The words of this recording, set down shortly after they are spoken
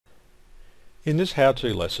In this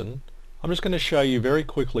how-to lesson, I'm just going to show you very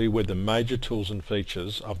quickly where the major tools and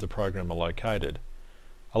features of the program are located.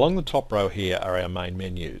 Along the top row here are our main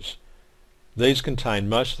menus. These contain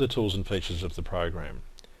most of the tools and features of the program.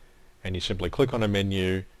 And you simply click on a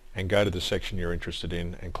menu and go to the section you're interested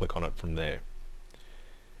in and click on it from there.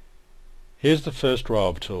 Here's the first row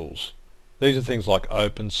of tools. These are things like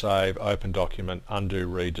open, save, open document, undo,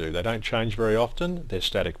 redo. They don't change very often, they're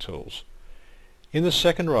static tools. In the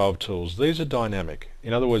second row of tools, these are dynamic.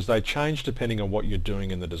 In other words, they change depending on what you're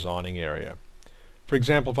doing in the designing area. For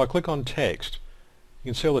example, if I click on text, you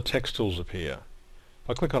can see all the text tools appear. If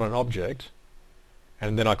I click on an object,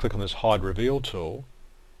 and then I click on this hide reveal tool,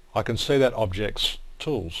 I can see that object's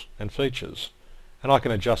tools and features, and I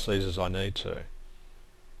can adjust these as I need to.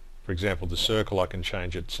 For example, the circle, I can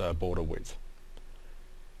change its border width,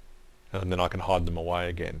 and then I can hide them away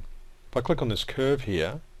again. If I click on this curve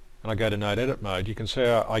here, and I go to node edit mode, you can see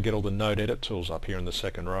I get all the node edit tools up here in the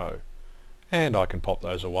second row. And I can pop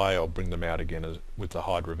those away or bring them out again with the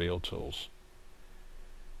hide reveal tools.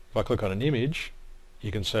 If I click on an image,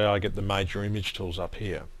 you can see I get the major image tools up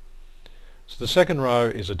here. So the second row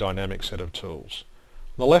is a dynamic set of tools.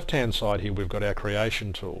 On the left hand side here we've got our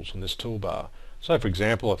creation tools in this toolbar. So for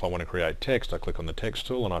example, if I want to create text, I click on the text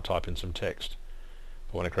tool and I type in some text.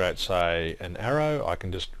 If I want to create, say, an arrow, I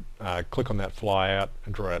can just click on that flyout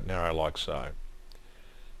and draw out an arrow like so.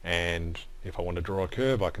 And if I want to draw a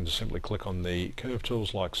curve, I can just simply click on the curve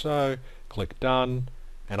tools like so, click done,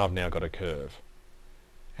 and I've now got a curve.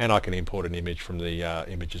 And I can import an image from the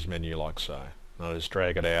images menu like so. And I just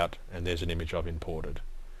drag it out and there's an image I've imported.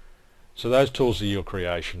 So those tools are your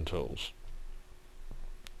creation tools.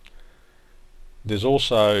 There's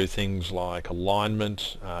also things like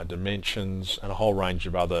alignment, dimensions, and a whole range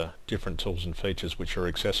of other different tools and features which are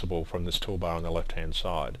accessible from this toolbar on the left hand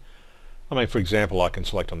side. I mean, for example, I can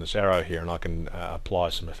select on this arrow here and I can apply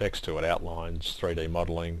some effects to it, outlines, 3D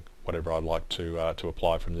modeling, whatever I'd like to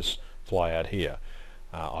apply from this flyout here.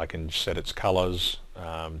 I can set its colors,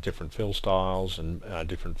 different fill styles, and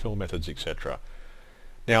different fill methods, etc.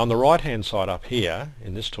 Now on the right hand side up here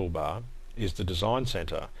in this toolbar is the design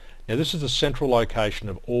center. Now this is the central location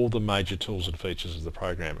of all the major tools and features of the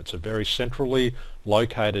program. It's a very centrally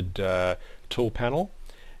located tool panel,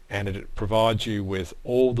 and it provides you with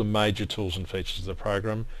all the major tools and features of the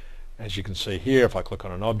program. As you can see here, if I click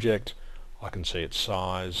on an object, I can see its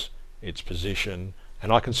size, its position,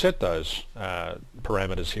 and I can set those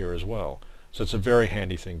parameters here as well. So it's a very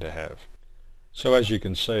handy thing to have. So as you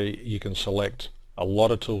can see, you can select a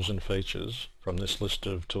lot of tools and features from this list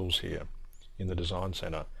of tools here in the design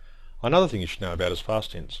center. Another thing you should know about is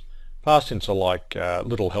fast hints. Fast hints are like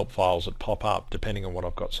little help files that pop up depending on what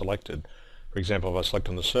I've got selected. For example, if I select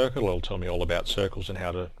on the circle, it'll tell me all about circles and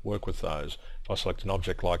how to work with those. If I select an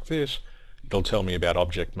object like this, it'll tell me about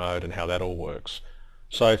object mode and how that all works.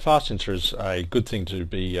 So fast hints is a good thing to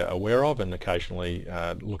be aware of and occasionally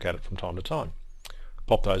look at it from time to time.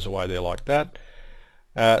 Pop those away there like that.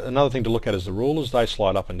 Another thing to look at is the rulers. They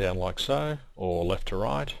slide up and down like so, or left to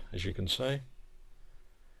right, as you can see.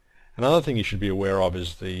 Another thing you should be aware of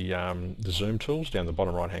is the zoom tools down the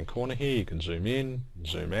bottom right hand corner here. You can zoom in,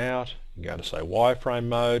 zoom out, you can go to say wireframe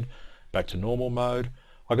mode, back to normal mode.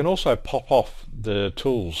 I can also pop off the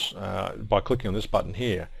tools by clicking on this button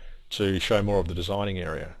here to show more of the designing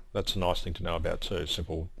area. That's a nice thing to know about too,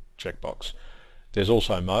 simple checkbox. There's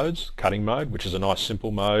also modes, cutting mode, which is a nice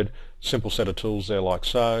simple mode, simple set of tools there like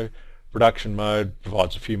so. Production mode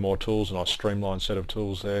provides a few more tools, a nice streamlined set of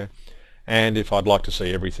tools there. And if I'd like to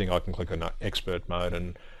see everything, I can click on expert mode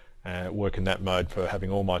and work in that mode for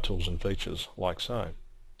having all my tools and features like so.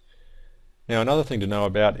 Now another thing to know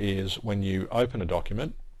about is when you open a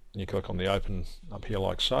document, you click on the open up here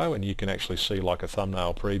like so, and you can actually see like a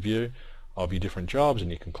thumbnail preview of your different jobs,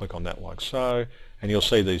 and you can click on that like so, and you'll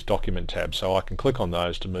see these document tabs. So I can click on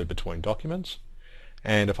those to move between documents.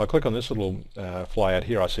 And if I click on this little flyout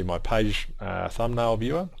here, I see my page thumbnail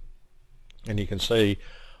viewer, and you can see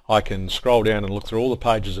I can scroll down and look through all the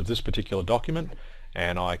pages of this particular document,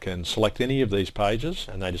 and I can select any of these pages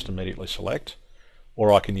and they just immediately select.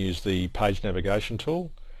 Or I can use the page navigation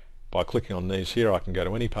tool. By clicking on these here, I can go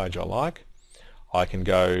to any page I like. I can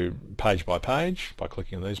go page by page by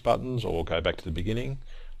clicking on these buttons, or go back to the beginning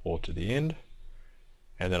or to the end,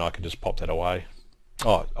 and then I can just pop that away.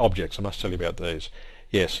 Oh, objects, I must tell you about these.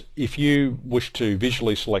 Yes, if you wish to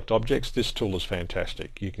visually select objects, this tool is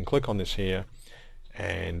fantastic. You can click on this here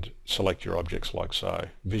and select your objects like so,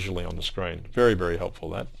 visually on the screen. Very, very helpful,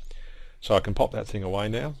 that. So I can pop that thing away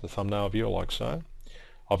now, the thumbnail viewer like so.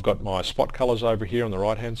 I've got my spot colors over here on the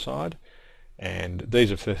right hand side, and these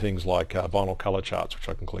are for things like vinyl color charts, which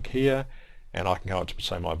I can click here, and I can go up to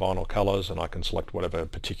say my vinyl colors, and I can select whatever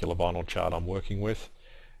particular vinyl chart I'm working with,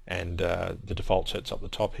 and the default set's up the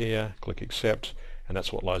top here. Click accept, and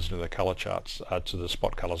that's what loads into the color charts, to the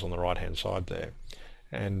spot colors on the right hand side there.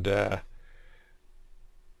 And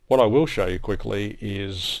what I will show you quickly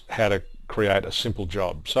is how to create a simple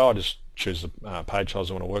job. So I just choose the page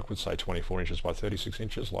size I want to work with, say 24 inches by 36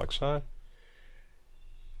 inches, like so.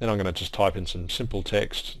 Then I'm going to just type in some simple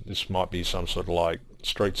text. This might be some sort of like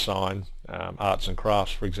street sign, arts and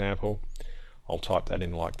crafts, for example. I'll type that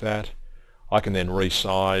in like that. I can then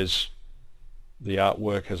resize the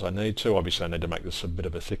artwork as I need to. Obviously I need to make this a bit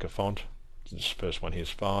of a thicker font. This first one here is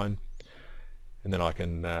fine. And then I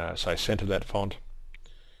can say center that font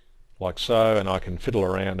like so, and I can fiddle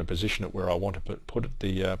around and position it where I want to put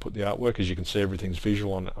the artwork. As you can see, everything's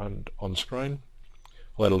visual on screen.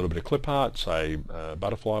 I'll add a little bit of clip art, say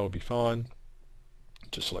butterfly will be fine.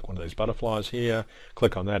 Just select one of these butterflies here,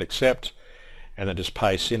 click on that, accept, and then just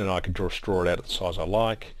paste in, and I can draw it out at the size I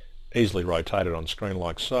like. Easily rotate it on screen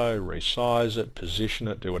like so, resize it, position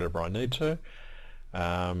it, do whatever I need to.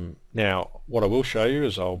 Now what I will show you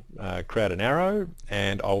is I'll create an arrow,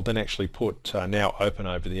 and I'll then actually put now open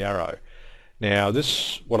over the arrow. Now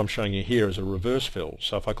what I'm showing you here is a reverse fill.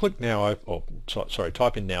 So if I click now,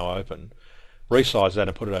 type in now open, resize that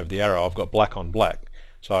and put it over the arrow, I've got black on black.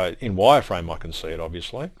 So in wireframe I can see it,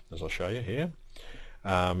 obviously, as I'll show you here,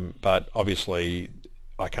 but obviously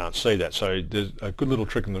I can't see that. So there's a good little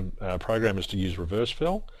trick in the program is to use reverse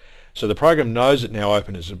fill. So the program knows that now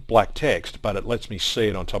open is a black text, but it lets me see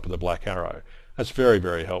it on top of the black arrow. That's very,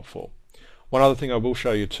 very helpful. One other thing I will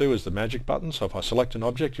show you too is the magic button. So if I select an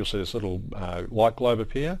object, you'll see this little light globe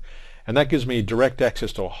appear, and that gives me direct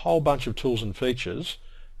access to a whole bunch of tools and features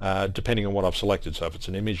depending on what I've selected. So if it's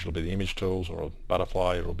an image, it'll be the image tools, or a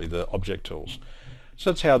butterfly, it'll be the object tools.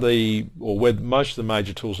 So that's how where most of the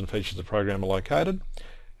major tools and features of the program are located,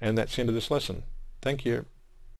 and that's the end of this lesson. Thank you.